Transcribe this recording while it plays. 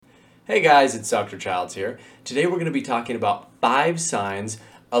Hey guys, it's Dr. Childs here. Today we're going to be talking about 5 signs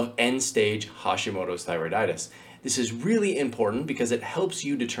of end-stage Hashimoto's thyroiditis. This is really important because it helps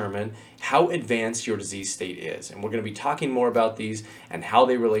you determine how advanced your disease state is. And we're going to be talking more about these and how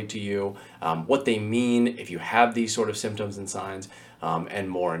they relate to you, what they mean if you have these sort of symptoms and signs, and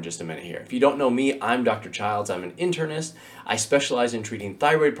more in just a minute here. If you don't know me, I'm Dr. Childs. I'm an internist. I specialize in treating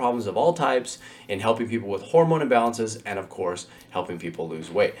thyroid problems of all types, in helping people with hormone imbalances, and of course, helping people lose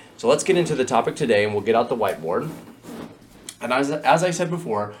weight. So let's get into the topic today, and we'll get out the whiteboard. And as I said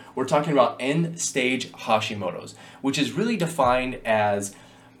before, we're talking about end-stage Hashimoto's, which is really defined as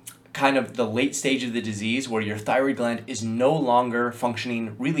kind of the late stage of the disease where your thyroid gland is no longer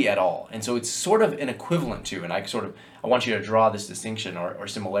functioning really at all. And so it's sort of an equivalent to, and I want you to draw this distinction or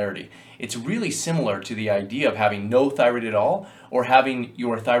similarity. It's really similar to the idea of having no thyroid at all or having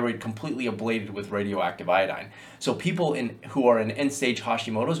your thyroid completely ablated with radioactive iodine. So people who are in end-stage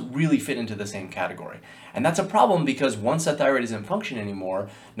Hashimoto's really fit into the same category. And that's a problem because once the thyroid isn't functioning anymore,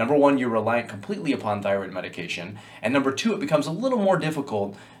 number one, you're reliant completely upon thyroid medication. And number two, it becomes a little more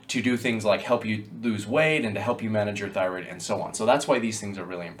difficult to do things like help you lose weight and to help you manage your thyroid and so on. So that's why these things are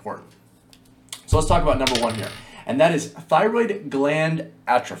really important. So let's talk about number one here, and that is thyroid gland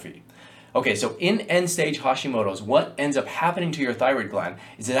atrophy. Okay, so in end-stage Hashimoto's, what ends up happening to your thyroid gland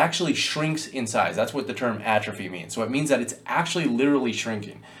is it actually shrinks in size. That's what the term atrophy means. So it means that it's actually literally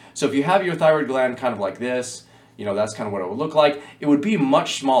shrinking. So if you have your thyroid gland kind of like this, that's kind of what it would look like. It would be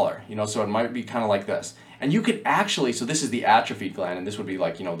much smaller, so it might be kind of like this. And you could actually, so this is the atrophied gland, and this would be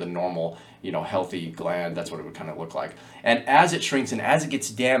like, the normal, healthy gland. That's what it would kind of look like. And as it shrinks and as it gets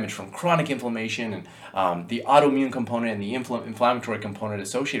damaged from chronic inflammation and the autoimmune component and the inflammatory component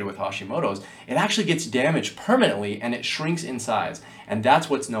associated with Hashimoto's, it actually gets damaged permanently and it shrinks in size. And that's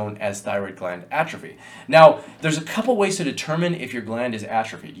what's known as thyroid gland atrophy. Now, there's a couple ways to determine if your gland is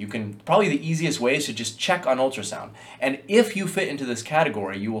atrophied. Probably the easiest way is to just check on ultrasound. And if you fit into this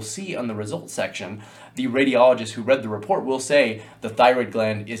category, you will see on the results section, the radiologist who read the report will say the thyroid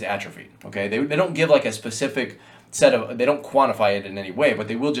gland is atrophied. Okay, they don't give like a specific they don't quantify it in any way, but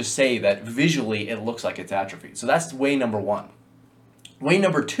they will just say that visually it looks like it's atrophied. So that's way number one. Way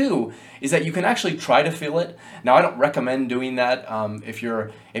number two is that you can actually try to feel it. Now, I don't recommend doing that if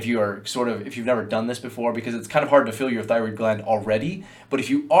you've never done this before, because it's kind of hard to feel your thyroid gland already. But if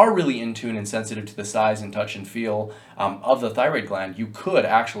you are really in tune and sensitive to the size and touch and feel of the thyroid gland, you could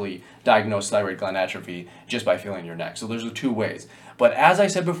actually diagnose thyroid gland atrophy just by feeling your neck. So there's the two ways. But as I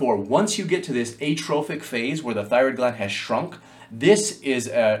said before, once you get to this atrophic phase where the thyroid gland has shrunk, this is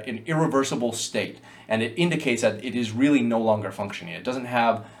an irreversible state, and it indicates that it is really no longer functioning. It doesn't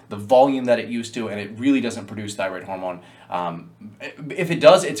have the volume that it used to, and it really doesn't produce thyroid hormone. If it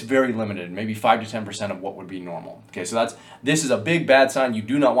does, it's very limited, maybe 5 to 10% of what would be normal. Okay, so this is a big bad sign. You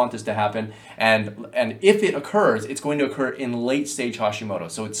do not want this to happen, and if it occurs, it's going to occur in late stage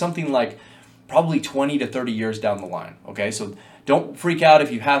Hashimoto. So it's something like probably 20 to 30 years down the line. Okay, so don't freak out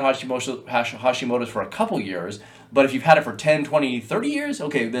if you've had Hashimoto's for a couple years. But if you've had it for 10, 20, 30 years,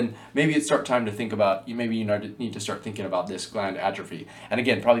 okay, then maybe it's time to think about, maybe you need to start thinking about this gland atrophy. And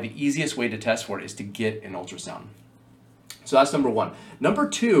again, probably the easiest way to test for it is to get an ultrasound. So that's number one. Number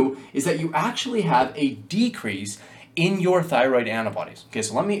two is that you actually have a decrease in your thyroid antibodies. Okay,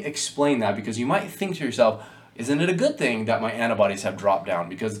 so let me explain that, because you might think to yourself, isn't it a good thing that my antibodies have dropped down?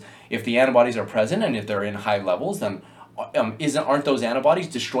 Because if the antibodies are present and if they're in high levels, then aren't those antibodies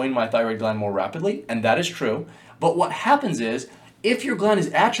destroying my thyroid gland more rapidly? And that is true. But what happens is, if your gland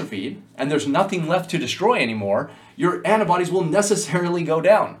is atrophied and there's nothing left to destroy anymore, your antibodies will necessarily go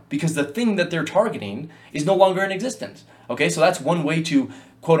down because the thing that they're targeting is no longer in existence. Okay, so that's one way to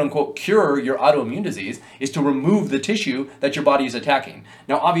quote-unquote cure your autoimmune disease, is to remove the tissue that your body is attacking.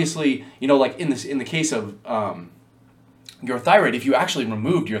 Now, obviously, like in the case of your thyroid, if you actually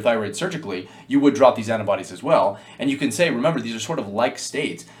removed your thyroid surgically, you would drop these antibodies as well. And you can say, remember, these are sort of like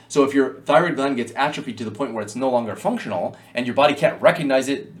states. So if your thyroid gland gets atrophied to the point where it's no longer functional and your body can't recognize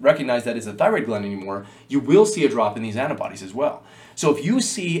that as a thyroid gland anymore, you will see a drop in these antibodies as well. So if you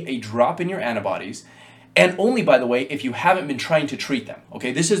see a drop in your antibodies, and only, by the way, if you haven't been trying to treat them. Okay,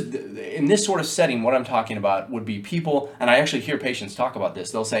 in this sort of setting, what I'm talking about would be people, and I actually hear patients talk about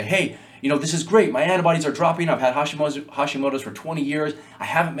this. They'll say, hey, this is great. My antibodies are dropping. I've had Hashimoto's for 20 years. I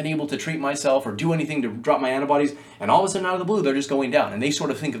haven't been able to treat myself or do anything to drop my antibodies. And all of a sudden, out of the blue, they're just going down. And they sort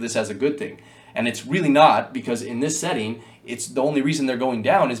of think of this as a good thing. And it's really not, because in this setting, it's the only reason they're going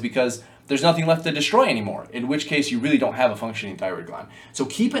down is because there's nothing left to destroy anymore, in which case you really don't have a functioning thyroid gland. So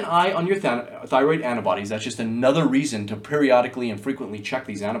keep an eye on your thyroid antibodies. That's just another reason to periodically and frequently check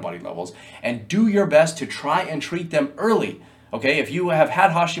these antibody levels, and do your best to try and treat them early. Okay, if you have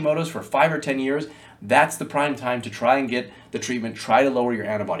had Hashimoto's for 5 or 10 years, that's the prime time to try and get the treatment, try to lower your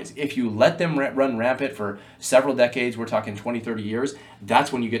antibodies. If you let them run rampant for several decades, we're talking 20, 30 years,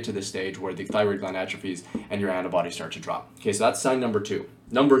 that's when you get to the stage where the thyroid gland atrophies and your antibodies start to drop. Okay, so that's sign number 2.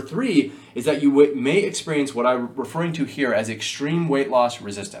 Number 3 is that you may experience what I'm referring to here as extreme weight loss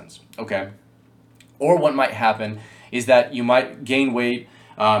resistance, okay? Or what might happen is that you might gain weight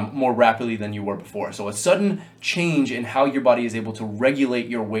more rapidly than you were before. So a sudden change in how your body is able to regulate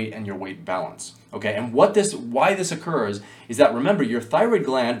your weight and your weight balance. Okay, and why this occurs is that, remember, your thyroid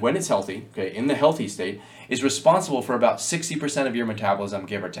gland, when it's healthy, okay, in the healthy state, is responsible for about 60% of your metabolism,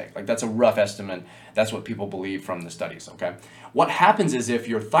 give or take. Like, that's a rough estimate. That's what people believe from the studies, okay? What happens is if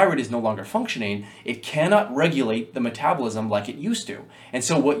your thyroid is no longer functioning, it cannot regulate the metabolism like it used to. And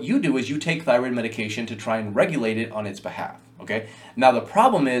so what you do is you take thyroid medication to try and regulate it on its behalf, okay? Now, the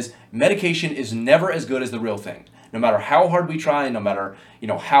problem is medication is never as good as the real thing. No matter how hard we try, no matter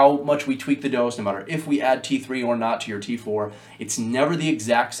how much we tweak the dose, no matter if we add T3 or not to your T4, it's never the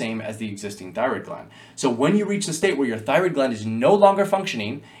exact same as the existing thyroid gland. So when you reach the state where your thyroid gland is no longer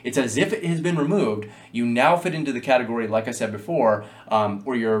functioning, it's as if it has been removed, you now fit into the category, like I said before,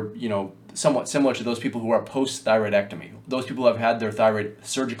 where you're somewhat similar to those people who are post-thyroidectomy. Those people have had their thyroid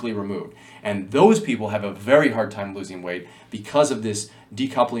surgically removed. And those people have a very hard time losing weight because of this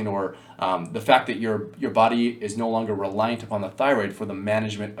decoupling, or the fact that your body is no longer reliant upon the thyroid for the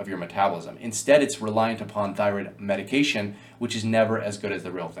management of your metabolism. Instead, it's reliant upon thyroid medication, which is never as good as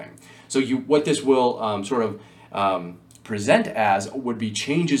the real thing. So what this will present as would be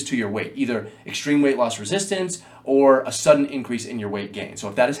changes to your weight, either extreme weight loss resistance or a sudden increase in your weight gain. So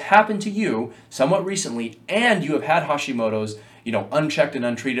if that has happened to you somewhat recently and you have had Hashimoto's, unchecked and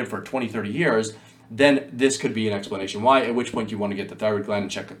untreated for 20, 30 years, then this could be an explanation why, at which point you want to get the thyroid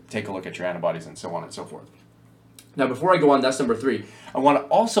gland and take a look at your antibodies and so on and so forth. Now, before I go on, that's number 3. I want to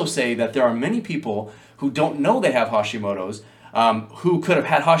also say that there are many people who don't know they have Hashimoto's, who could have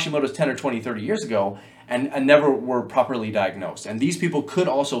had Hashimoto's 10 or 20, 30 years ago and never were properly diagnosed. And these people could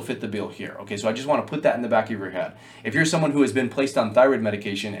also fit the bill here. Okay, so I just want to put that in the back of your head. If you're someone who has been placed on thyroid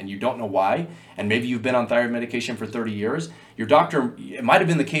medication and you don't know why, and maybe you've been on thyroid medication for 30 years, your doctor, it might have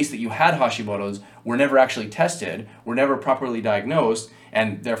been the case that you had Hashimoto's, were never actually tested, were never properly diagnosed,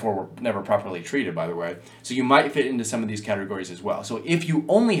 and therefore were never properly treated, by the way. So you might fit into some of these categories as well. So if you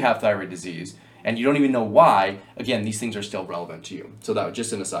only have thyroid disease and you don't even know why, again, these things are still relevant to you. So that was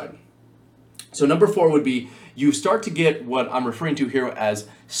just an aside. So number 4 would be you start to get what I'm referring to here as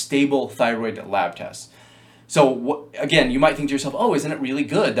stable thyroid lab tests. So again, you might think to yourself, oh, isn't it really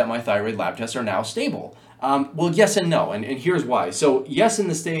good that my thyroid lab tests are now stable? Well, yes and no, and here's why. So yes in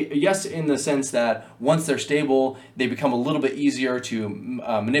the sense that once they're stable, they become a little bit easier to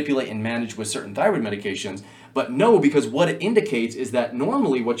manipulate and manage with certain thyroid medications. But no, because what it indicates is that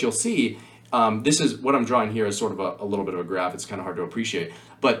normally what you'll see, this is what I'm drawing here is sort of a little bit of a graph. It's kind of hard to appreciate,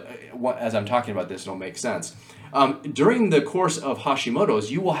 but as I'm talking about this, it'll make sense. During the course of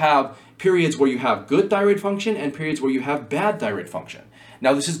Hashimoto's, you will have periods where you have good thyroid function and periods where you have bad thyroid function.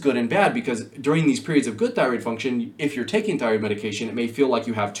 Now, this is good and bad because during these periods of good thyroid function, if you're taking thyroid medication, it may feel like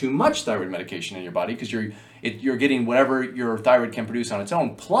you have too much thyroid medication in your body because you're getting whatever your thyroid can produce on its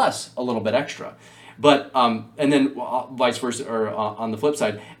own plus a little bit extra. But, and then vice versa, or on the flip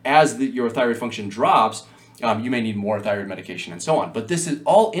side, as your thyroid function drops, you may need more thyroid medication and so on. But this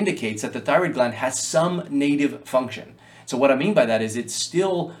all indicates that the thyroid gland has some native function. So what I mean by that is it's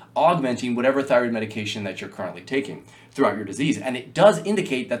still augmenting whatever thyroid medication that you're currently taking throughout your disease. And it does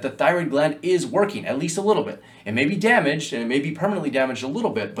indicate that the thyroid gland is working, at least a little bit. It may be damaged, and it may be permanently damaged a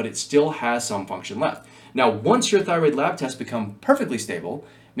little bit, but it still has some function left. Now, once your thyroid lab tests become perfectly stable,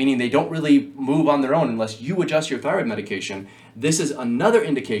 meaning they don't really move on their own unless you adjust your thyroid medication, this is another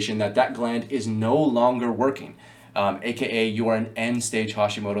indication that that gland is no longer working, aka you are in end-stage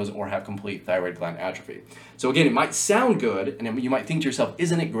Hashimoto's or have complete thyroid gland atrophy. So again, it might sound good, and you might think to yourself,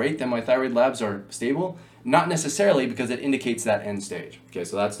 isn't it great that my thyroid labs are stable? Not necessarily, because it indicates that end stage. Okay,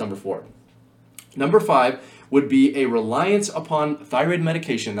 so that's number 4. Number 5 would be a reliance upon thyroid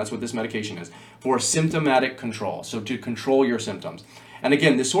medication, that's what this medication is, for symptomatic control, so to control your symptoms. And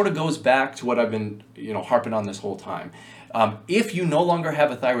again, this sort of goes back to what I've been harping on this whole time. If you no longer have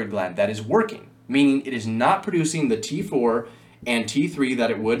a thyroid gland that is working, meaning it is not producing the T4 and T3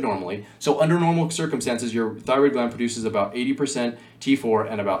 that it would normally, so under normal circumstances, your thyroid gland produces about 80%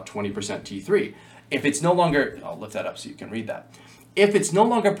 T4 and about 20% T3. If it's no longer, I'll lift that up so you can read that. If it's no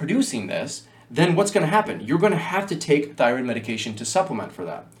longer producing this, then what's going to happen? You're going to have to take thyroid medication to supplement for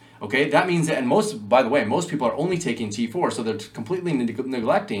that. Okay, that means that, and by the way, most people are only taking T4, so they're completely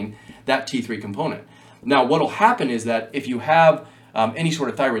neglecting that T3 component. Now, what will happen is that if you have any sort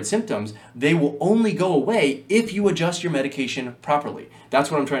of thyroid symptoms, they will only go away if you adjust your medication properly.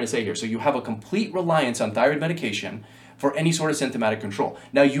 That's what I'm trying to say here. So you have a complete reliance on thyroid medication for any sort of symptomatic control.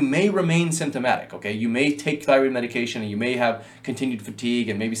 Now, you may remain symptomatic, okay? You may take thyroid medication and you may have continued fatigue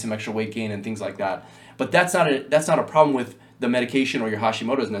and maybe some extra weight gain and things like that. But that's not a problem with the medication or your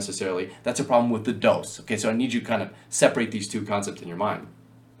Hashimoto's necessarily. That's a problem with the dose, okay? So I need you to kind of separate these two concepts in your mind.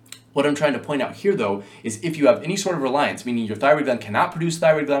 What I'm trying to point out here, though, is if you have any sort of reliance, meaning your thyroid gland cannot produce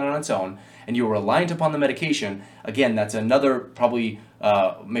thyroid gland on its own, and you're reliant upon the medication, again, that's another probably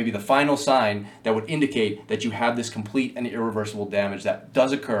maybe the final sign that would indicate that you have this complete and irreversible damage that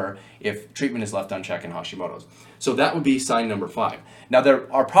does occur if treatment is left unchecked in Hashimoto's. So that would be sign number 5. Now,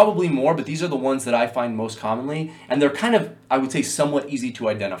 there are probably more, but these are the ones that I find most commonly, and they're kind of, I would say, somewhat easy to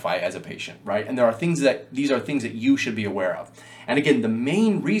identify as a patient, right? And these are things that you should be aware of. And again, the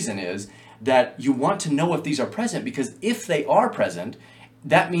main reason is that you want to know if these are present, because if they are present,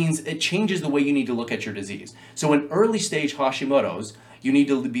 that means it changes the way you need to look at your disease. So in early stage Hashimoto's, you need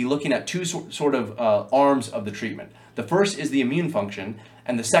to be looking at two sort of arms of the treatment. The first is the immune function,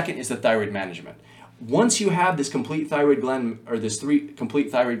 and the second is the thyroid management. Once you have this complete thyroid gland, or this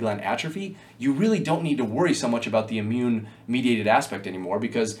complete thyroid gland atrophy, you really don't need to worry so much about the immune-mediated aspect anymore,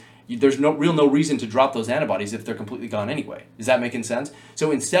 because there's no reason to drop those antibodies if they're completely gone anyway. Is that making sense?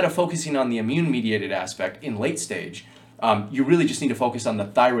 So instead of focusing on the immune-mediated aspect in late stage, you really just need to focus on the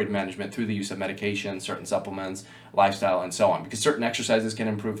thyroid management through the use of medication, certain supplements, lifestyle, and so on. Because certain exercises can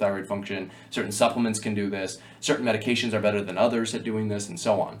improve thyroid function, certain supplements can do this, certain medications are better than others at doing this, and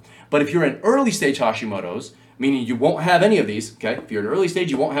so on. But if you're in early stage Hashimoto's, meaning you won't have any of these, okay? If you're in early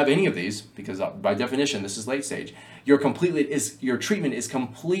stage, you won't have any of these, because by definition, this is late stage. Your treatment is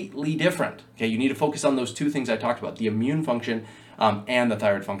completely different, okay? You need to focus on those two things I talked about, the immune function and the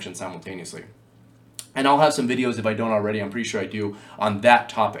thyroid function simultaneously. And I'll have some videos, if I don't already, I'm pretty sure I do, on that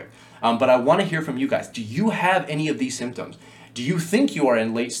topic. But I want to hear from you guys. Do you have any of these symptoms? Do you think you are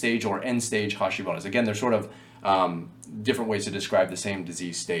in late stage or end stage Hashimoto's? Again, they're sort of different ways to describe the same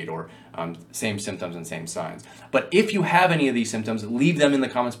disease state or same symptoms and same signs. But if you have any of these symptoms, leave them in the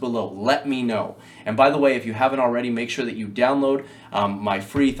comments below. Let me know. And by the way, if you haven't already, make sure that you download my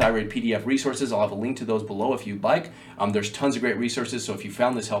free thyroid PDF resources. I'll have a link to those below if you'd like. There's tons of great resources, so if you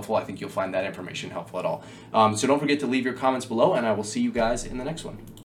found this helpful, I think you'll find that information helpful at all. So don't forget to leave your comments below, and I will see you guys in the next one.